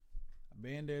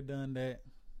Been there, done that,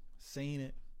 seen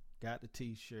it, got the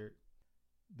t-shirt.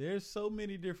 There's so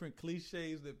many different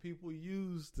cliches that people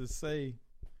use to say,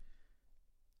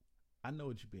 I know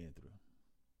what you've been through.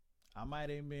 I might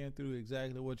ain't been through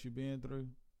exactly what you've been through,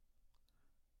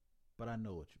 but I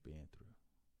know what you've been through.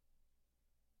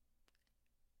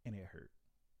 And it hurt.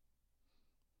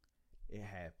 It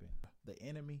happened. The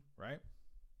enemy, right?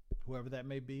 Whoever that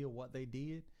may be or what they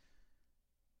did,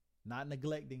 not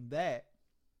neglecting that,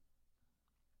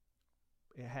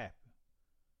 it happened.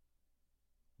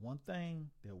 One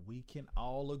thing that we can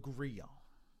all agree on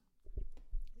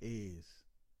is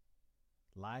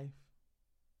life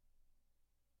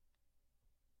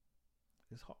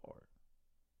is hard.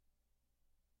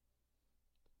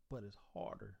 But it's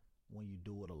harder when you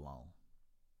do it alone.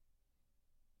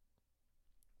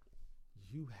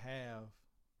 You have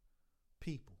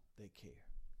people that care.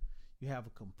 You have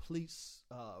a complete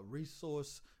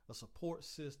resource, a support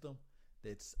system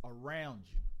that's around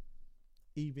you,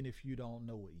 even if you don't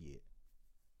know it yet.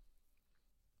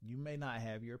 You may not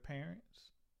have your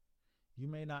parents. You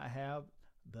may not have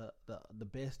the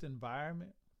best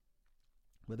environment,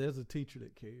 but there's a teacher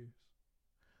that cares.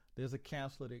 There's a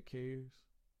counselor that cares.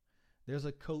 There's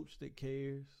a coach that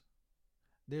cares.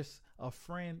 There's a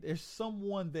friend. There's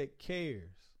someone that cares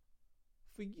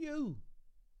for you.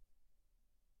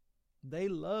 They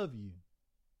love you.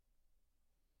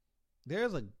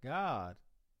 There's a God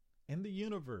in the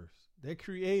universe that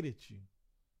created you.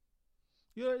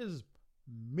 There's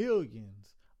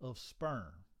millions of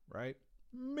sperm, right?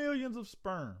 Millions of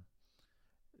sperm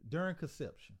during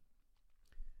conception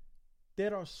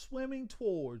that are swimming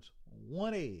towards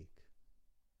one egg.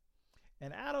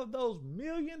 And out of those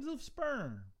millions of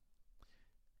sperm,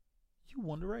 you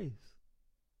won the race.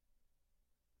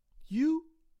 You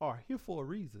are here for a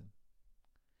reason.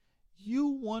 You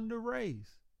won the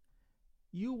race.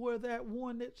 You were that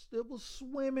one that was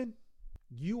swimming.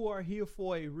 You are here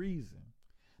for a reason.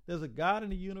 There's a God in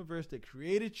the universe that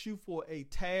created you for a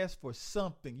task, for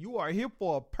something. You are here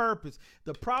for a purpose.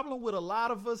 The problem with a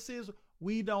lot of us is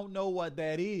we don't know what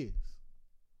that is.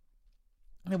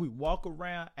 And we walk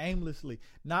around aimlessly,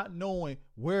 not knowing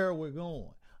where we're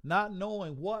going, not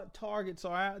knowing what targets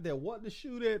are out there, what to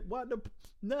shoot at,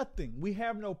 nothing. We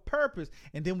have no purpose.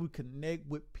 And then we connect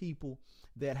with people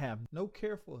that have no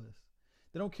care for us.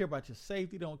 They don't care about your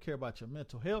safety. They don't care about your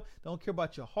mental health. They don't care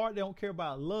about your heart. They don't care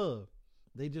about love.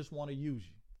 They just want to use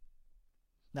you.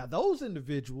 Now, those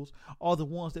individuals are the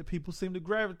ones that people seem to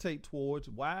gravitate towards.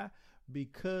 Why?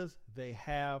 Because they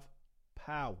have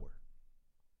power.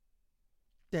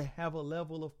 They have a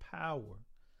level of power,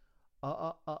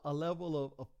 a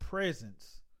level of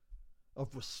presence,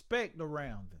 of respect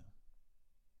around them.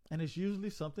 And it's usually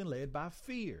something led by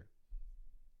fear.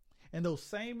 And those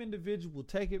same individuals will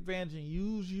take advantage and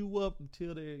use you up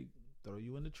until they throw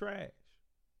you in the trash.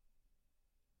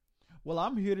 Well,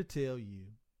 I'm here to tell you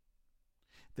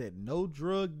that no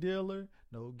drug dealer,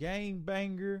 no gang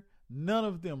banger, none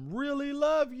of them really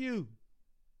love you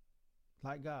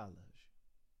like God loves you.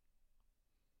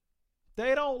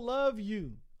 They don't love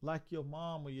you like your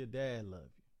mom or your dad love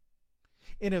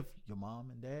you. And if your mom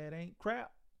and dad ain't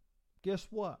crap, guess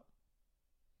what?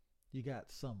 You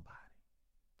got somebody.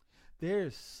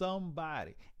 There's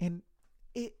somebody. And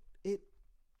it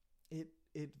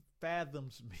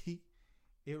fathoms me.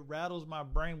 It rattles my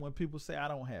brain when people say I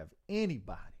don't have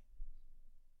anybody.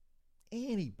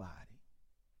 Anybody.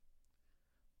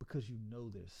 Because you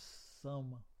know there's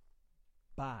somebody.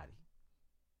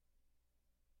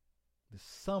 There's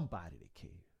somebody that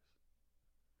cares.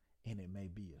 And it may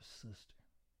be your sister.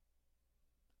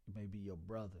 It may be your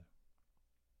brother.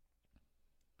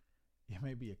 It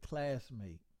may be a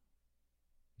classmate.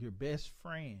 Your best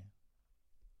friend.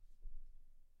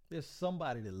 There's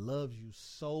somebody that loves you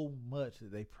so much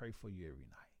that they pray for you every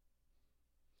night.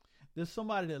 There's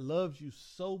somebody that loves you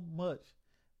so much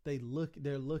they're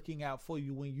looking out for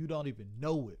you when you don't even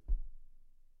know it.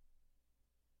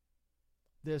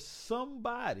 There's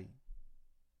somebody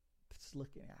that's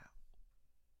looking out.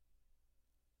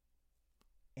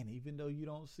 And even though you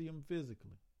don't see them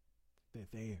physically, they're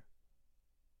there.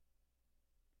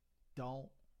 Don't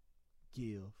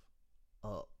give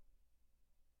up.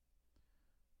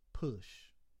 Push.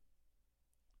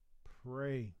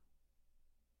 Pray.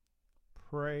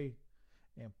 Pray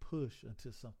and push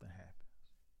until something happens.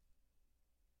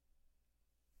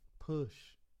 Push.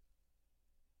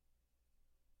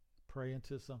 Pray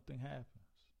until something happens.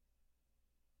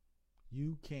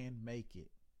 You can make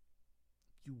it.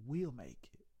 You will make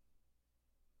it.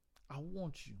 I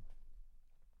want you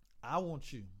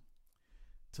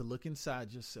to look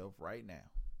inside yourself right now.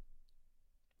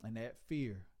 And that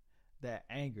fear that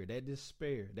anger, that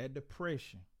despair, that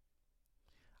depression,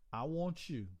 I want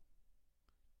you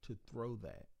to throw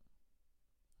that.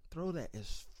 Throw that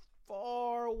as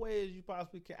far away as you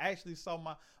possibly can. I actually saw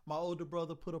my older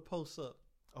brother put a post up.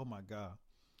 Oh my God.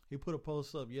 He put a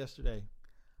post up yesterday.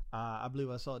 I believe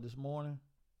I saw it this morning.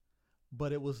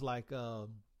 But it was like,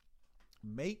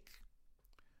 make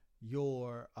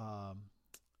your,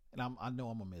 and I know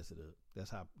I'm gonna mess it up.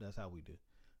 That's how we do.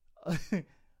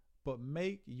 But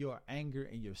make your anger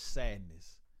and your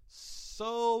sadness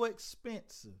so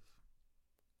expensive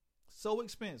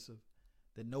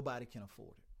that nobody can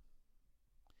afford it.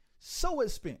 So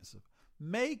expensive.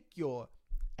 Make your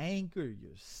anger,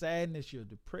 your sadness, your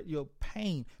depression, your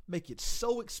pain, make it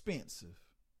so expensive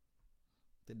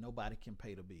that nobody can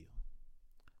pay the bill.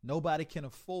 Nobody can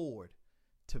afford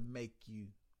to make you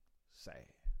sad.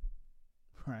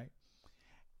 Right?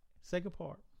 Second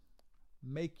part,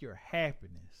 make your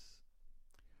happiness,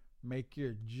 make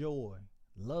your joy,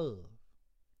 love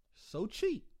so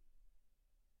cheap.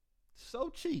 So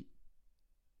cheap.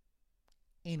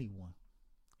 Anyone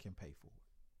can pay for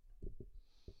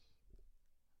it.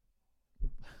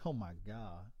 Oh my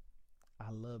God.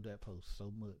 I love that post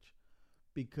so much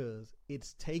because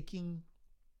it's taking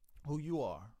who you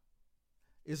are.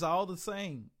 It's all the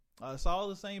same. It's all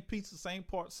the same pieces, same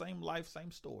parts, same life, same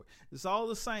story. It's all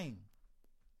the same.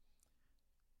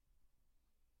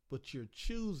 But you're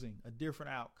choosing a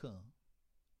different outcome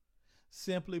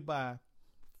simply by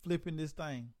flipping this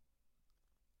thing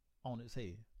on its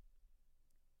head.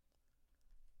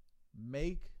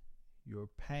 Make your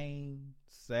pain,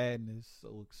 sadness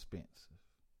so expensive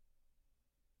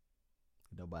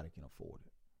that nobody can afford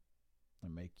it.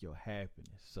 And make your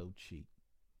happiness so cheap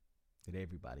that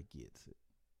everybody gets it.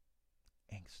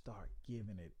 And start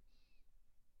giving it.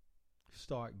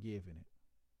 Start giving it.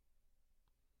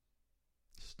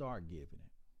 Start giving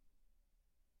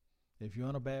it. If you're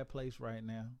in a bad place right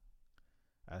now,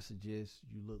 I suggest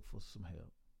you look for some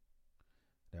help.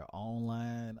 There are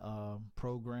online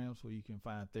programs where you can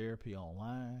find therapy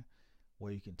online,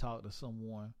 where you can talk to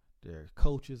someone. There are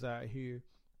coaches out here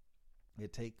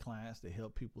that take clients to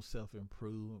help people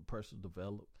self-improve and personal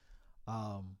develop.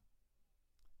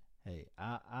 Hey,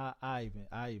 I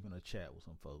even a chat with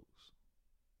some folks.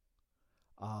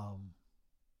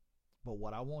 But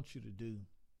what I want you to do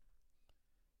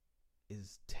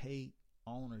is take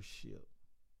ownership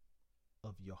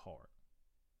of your heart.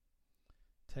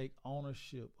 Take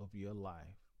ownership of your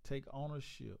life. Take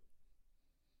ownership,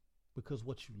 because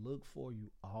what you look for, you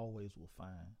always will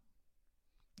find.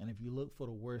 And if you look for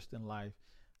the worst in life,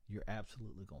 you're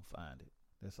absolutely going to find it.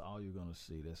 That's all you're going to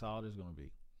see. That's all there's going to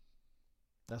be.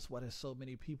 That's why there's so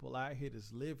many people out here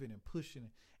that's living and pushing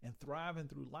and thriving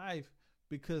through life,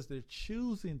 because they're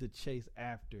choosing to chase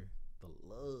after the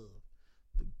love,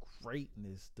 the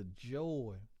greatness, the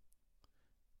joy.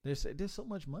 There's so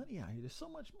much money out here. There's so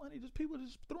much money. There's people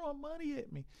just throwing money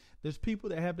at me. There's people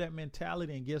that have that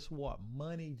mentality, and guess what?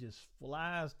 Money just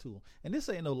flies to them. And this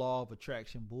ain't no law of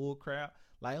attraction bull crap.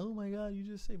 Like, oh my God, you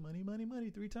just say money, money,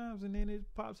 money 3 times and then it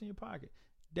pops in your pocket.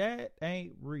 That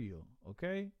ain't real,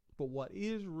 okay? But what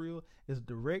is real is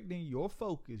directing your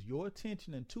focus, your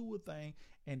attention into a thing,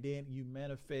 and then you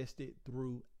manifest it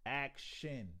through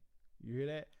action. You hear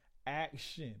that?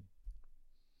 Action.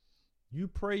 You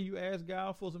pray, you ask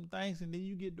God for some things, and then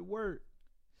you get to work.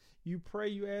 You pray,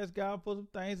 you ask God for some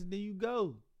things, and then you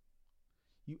go.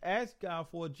 You ask God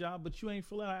for a job, but you ain't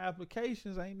filling out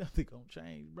applications. Ain't nothing gonna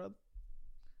change, brother.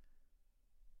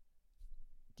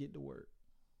 Get to work.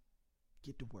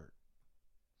 Get to work.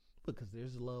 Because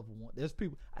there's love. There's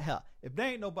people. Hell, if there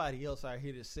ain't nobody else out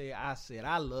here that say, I said,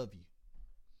 I love you.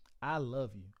 I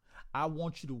love you. I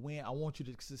want you to win. I want you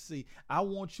to succeed. I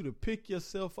want you to pick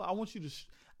yourself up. I want you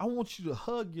to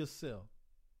hug yourself.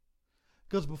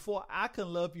 Because before I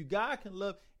can love you, God can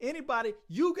love anybody.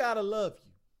 You got to love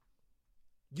you.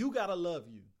 You got to love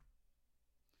you.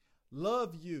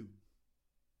 Love you.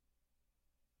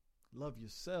 Love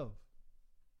yourself.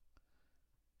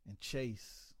 And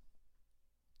chase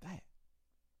that.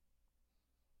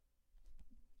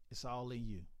 It's all in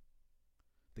you.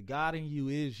 The God in you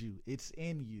is you. It's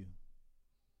in you.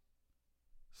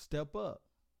 Step up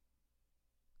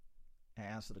and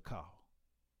answer the call.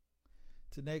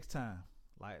 Till next time,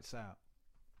 lights out.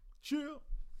 Chill.